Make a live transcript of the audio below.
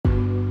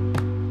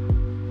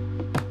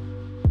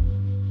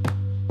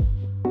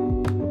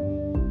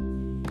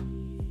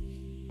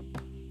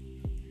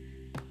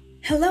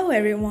Hello,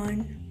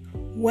 everyone.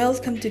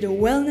 Welcome to the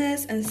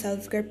Wellness and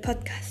Self-Care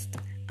Podcast.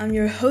 I'm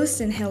your host,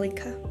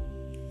 Angelica.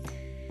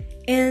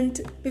 And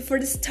before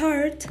the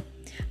start,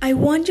 I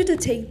want you to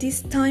take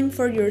this time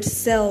for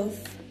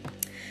yourself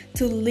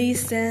to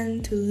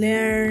listen, to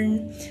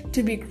learn,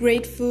 to be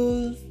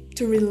grateful,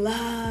 to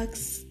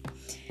relax,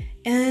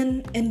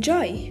 and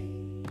enjoy.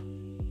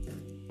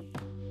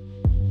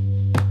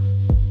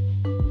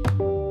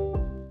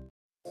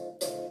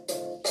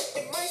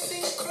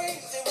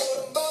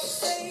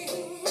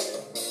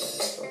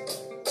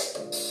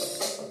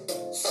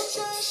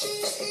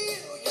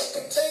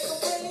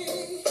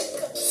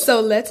 So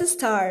let's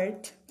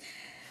start.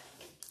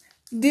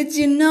 Did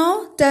you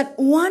know that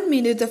 1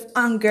 minute of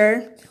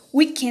anger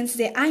weakens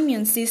the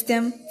immune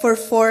system for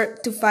 4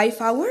 to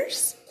 5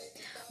 hours?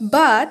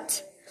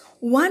 But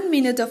 1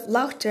 minute of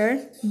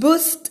laughter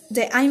boosts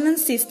the immune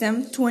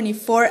system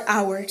 24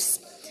 hours.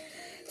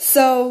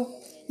 So,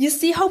 you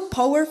see how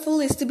powerful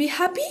it is to be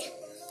happy?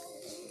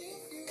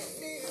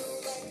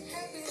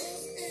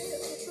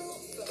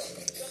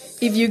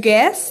 If you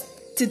guessed,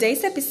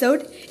 today's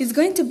episode is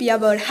going to be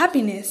about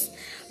happiness,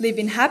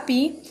 living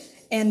happy,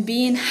 and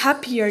being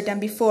happier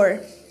than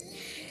before.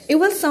 It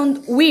will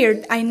sound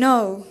weird, I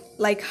know,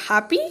 like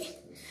happy?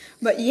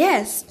 But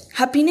yes,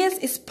 happiness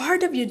is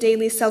part of your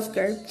daily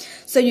self-care,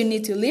 so you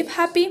need to live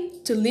happy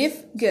to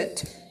live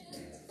good.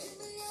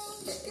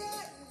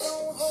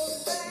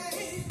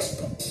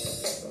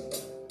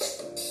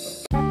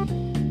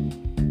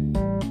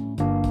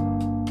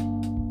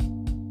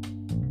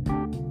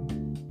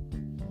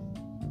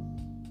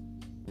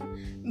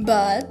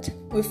 But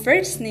we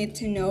first need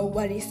to know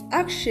what is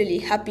actually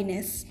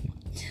happiness.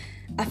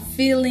 A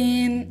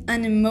feeling,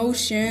 an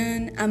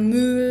emotion, a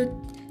mood,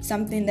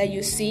 something that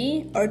you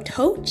see or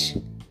touch?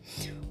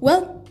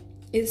 Well,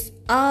 it's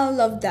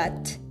all of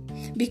that.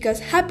 Because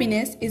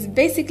happiness is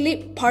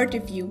basically part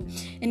of you,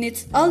 and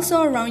it's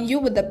also around you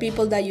with the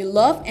people that you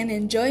love and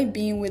enjoy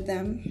being with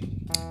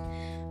them.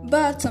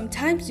 But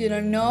sometimes you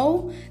don't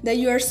know that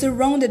you are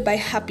surrounded by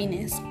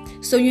happiness,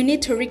 so you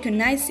need to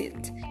recognize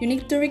it. You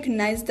need to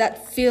recognize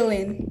that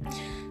feeling.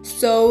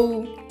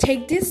 So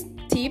take these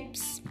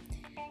tips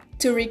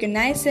to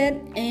recognize it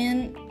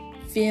and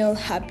feel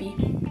happy.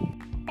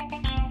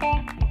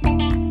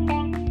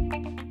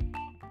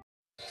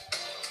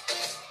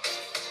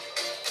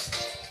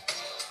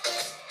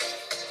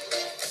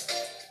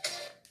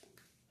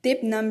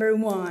 Tip number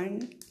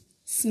 1.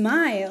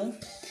 Smile.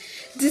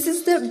 This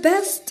is the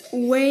best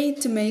way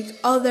to make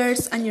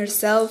others and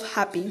yourself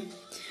happy.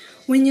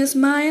 When you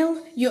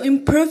smile, you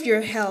improve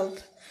your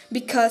health.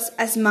 Because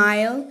a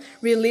smile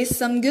releases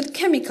some good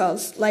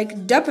chemicals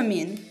like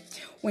dopamine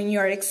when you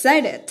are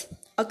excited,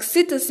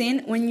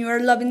 oxytocin when you are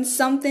loving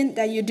something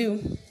that you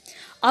do,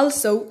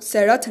 also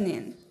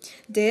serotonin.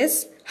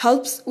 This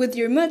helps with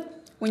your mood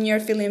when you are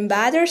feeling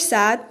bad or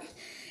sad,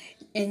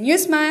 and you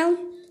smile,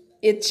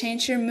 it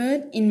changes your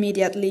mood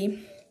immediately.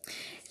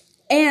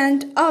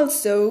 And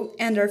also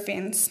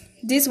endorphins.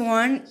 This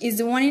one is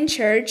the one in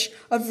charge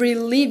of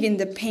relieving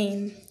the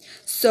pain.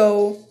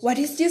 So, what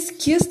is the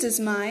excuse to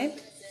smile?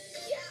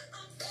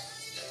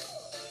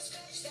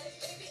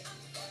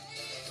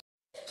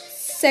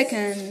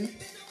 Second,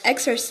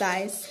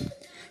 exercise.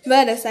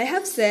 But as I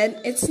have said,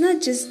 it's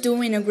not just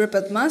doing a group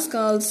of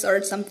muscles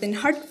or something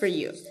hard for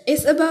you.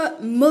 It's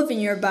about moving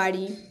your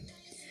body.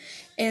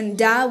 And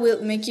that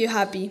will make you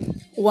happy.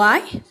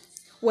 Why?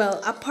 Well,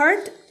 a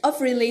part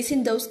of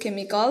releasing those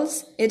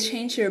chemicals, it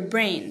changes your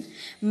brain,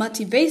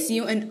 motivates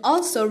you, and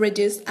also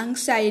reduces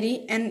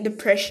anxiety and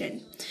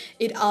depression.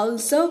 It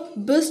also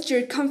boosts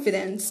your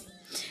confidence.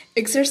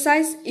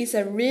 Exercise is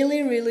a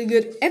really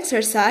good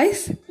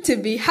exercise to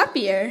be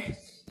happier.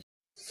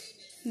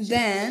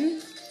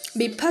 Then,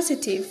 be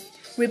positive,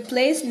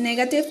 replace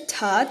negative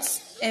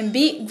thoughts, and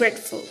be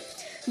grateful.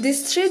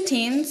 These 3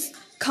 things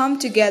come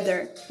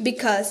together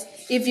because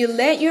if you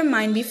let your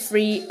mind be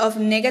free of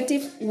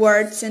negative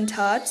words and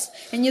thoughts,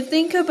 and you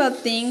think about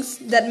things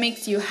that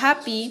makes you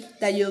happy,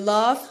 that you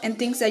love, and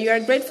things that you are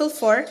grateful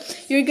for,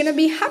 you're gonna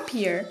be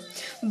happier.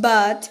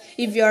 But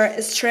if you are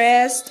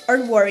stressed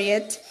or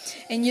worried,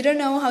 and you don't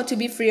know how to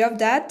be free of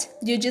that,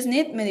 you just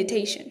need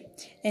meditation.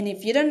 And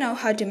if you don't know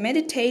how to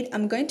meditate,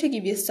 I'm going to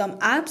give you some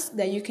apps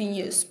that you can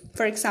use.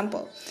 For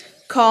example,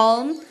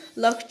 Calm,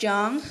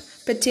 Logjong,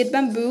 Petit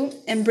Bamboo,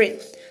 and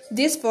Breathe.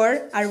 These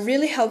 4 are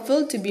really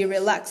helpful to be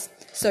relaxed,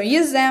 so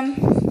use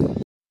them.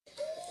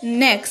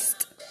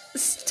 Next,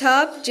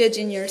 stop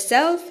judging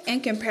yourself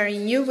and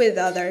comparing you with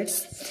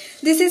others.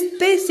 This is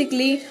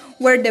basically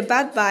where the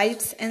bad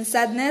vibes and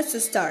sadness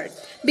start,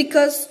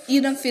 because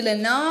you don't feel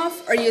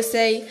enough or you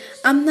say,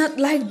 I'm not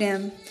like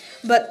them.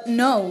 But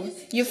no,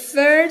 you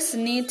first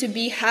need to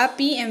be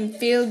happy and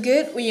feel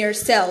good with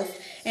yourself,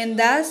 and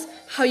that's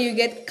how you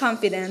get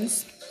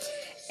confidence.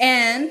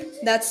 And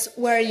that's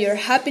where your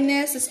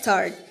happiness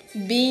starts,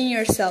 being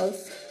yourself.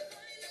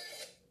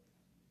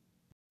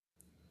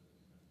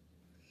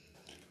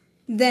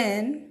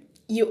 Then,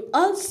 you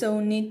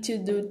also need to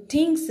do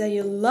things that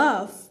you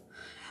love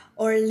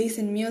or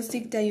listen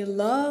music that you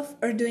love,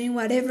 or doing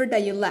whatever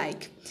that you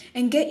like.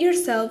 And get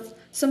yourself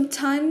some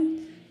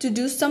time to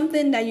do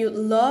something that you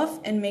love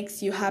and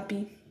makes you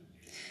happy.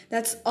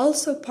 That's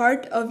also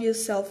part of your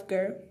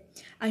self-care.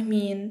 I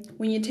mean,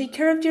 when you take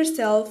care of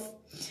yourself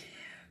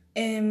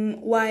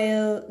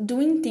while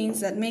doing things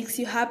that makes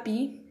you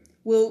happy,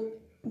 will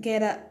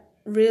get a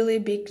really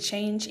big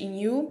change in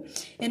you,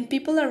 and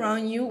people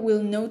around you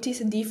will notice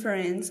a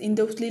difference in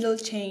those little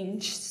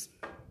changes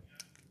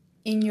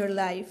in your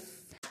life.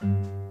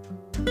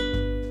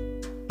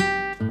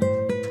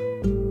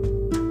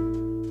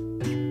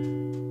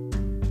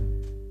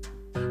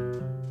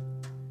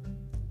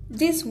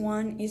 This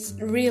one is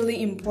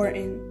really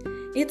important.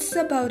 It's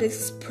about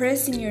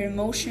expressing your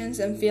emotions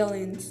and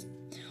feelings.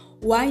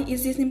 Why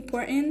is this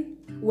important?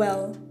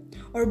 Well,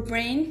 our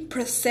brain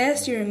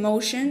processes your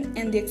emotion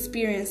and the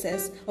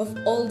experiences of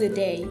all the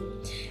day.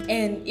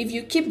 And if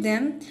you keep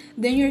them,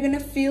 then you're gonna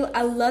feel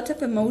a lot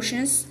of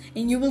emotions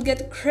and you will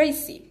get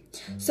crazy.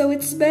 So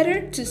it's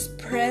better to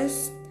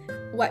express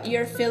what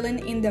you're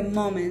feeling in the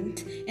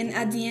moment. And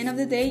at the end of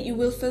the day, you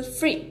will feel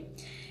free.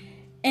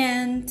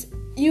 And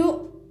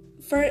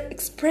for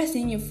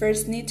expressing, you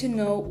first need to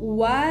know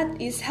what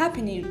is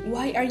happening.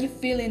 Why are you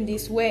feeling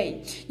this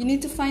way? You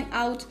need to find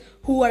out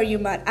who are you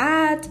mad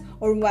at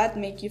or what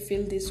make you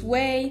feel this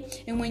way.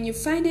 And when you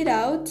find it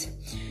out,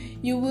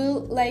 you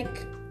will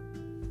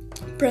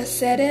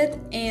process it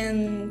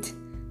and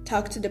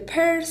talk to the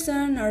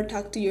person or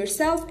talk to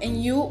yourself,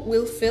 and you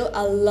will feel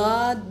a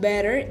lot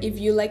better if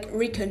you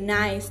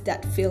recognize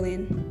that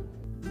feeling.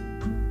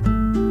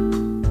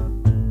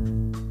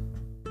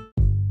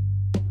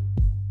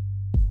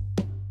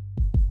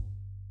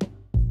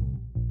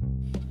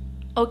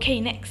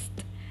 Okay, next.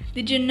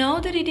 Did you know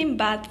that eating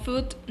bad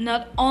food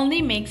not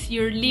only makes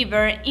your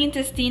liver,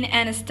 intestine,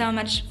 and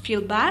stomach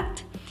feel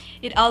bad?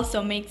 It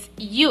also makes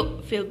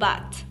you feel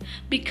bad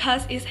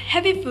because it's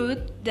heavy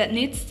food that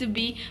needs to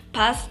be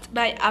passed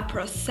by a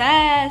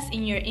process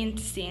in your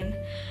intestine.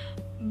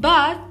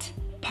 But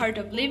part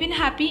of living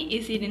happy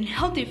is eating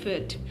healthy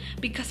food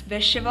because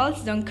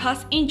vegetables don't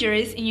cause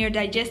injuries in your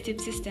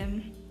digestive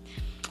system.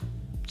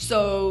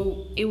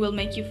 So it will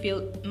make you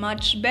feel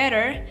much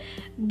better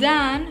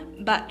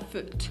than bad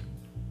food.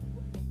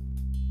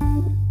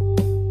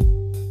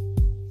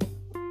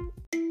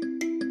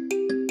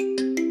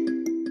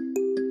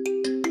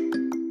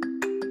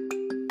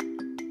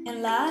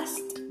 And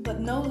last but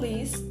not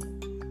least,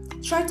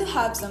 try to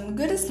have some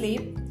good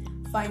sleep,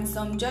 find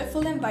some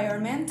joyful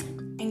environment,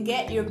 and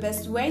get your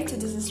best way to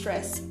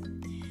distress.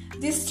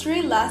 These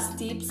 3 last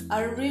tips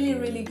are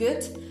really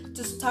good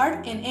to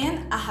start and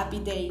end a happy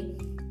day.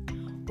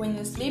 When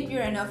you sleep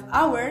your enough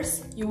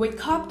hours, you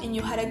wake up and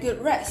you had a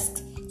good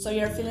rest, so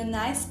you're feeling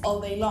nice all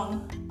day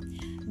long.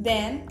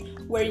 Then,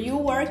 where you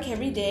work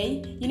every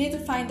day, you need to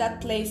find that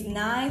place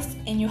nice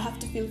and you have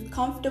to feel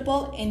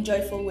comfortable and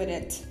joyful with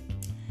it.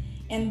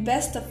 And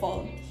best of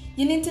all,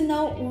 you need to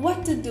know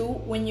what to do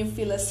when you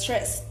feel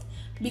stressed,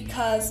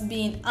 because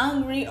being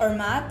angry or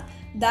mad,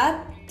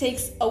 that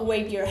takes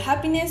away your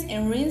happiness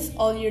and ruins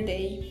all your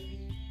day.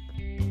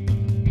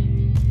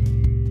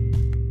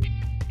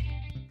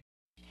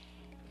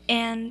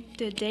 And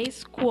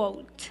today's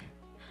quote: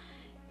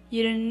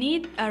 you don't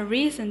need a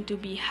reason to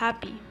be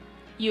happy.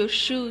 You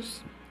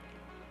choose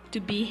to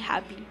be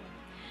happy.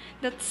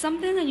 That's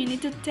something that you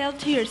need to tell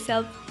to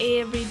yourself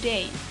every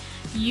day.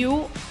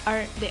 You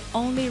are the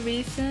only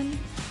reason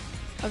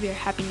of your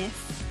happiness.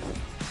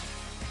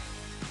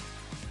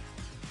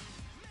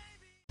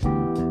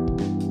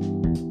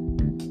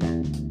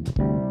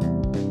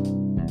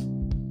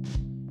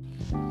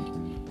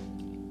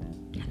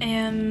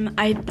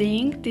 I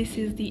think this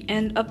is the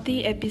end of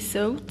the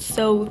episode,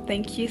 so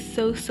thank you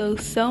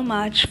so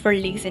much for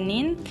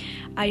listening.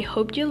 I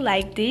hope you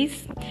like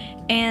this,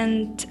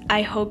 and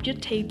I hope you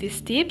take these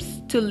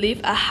tips to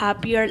live a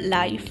happier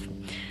life.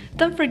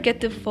 Don't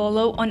forget to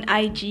follow on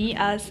IG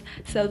as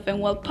Self and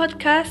Well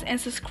Podcast and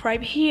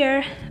subscribe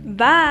here.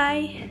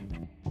 Bye!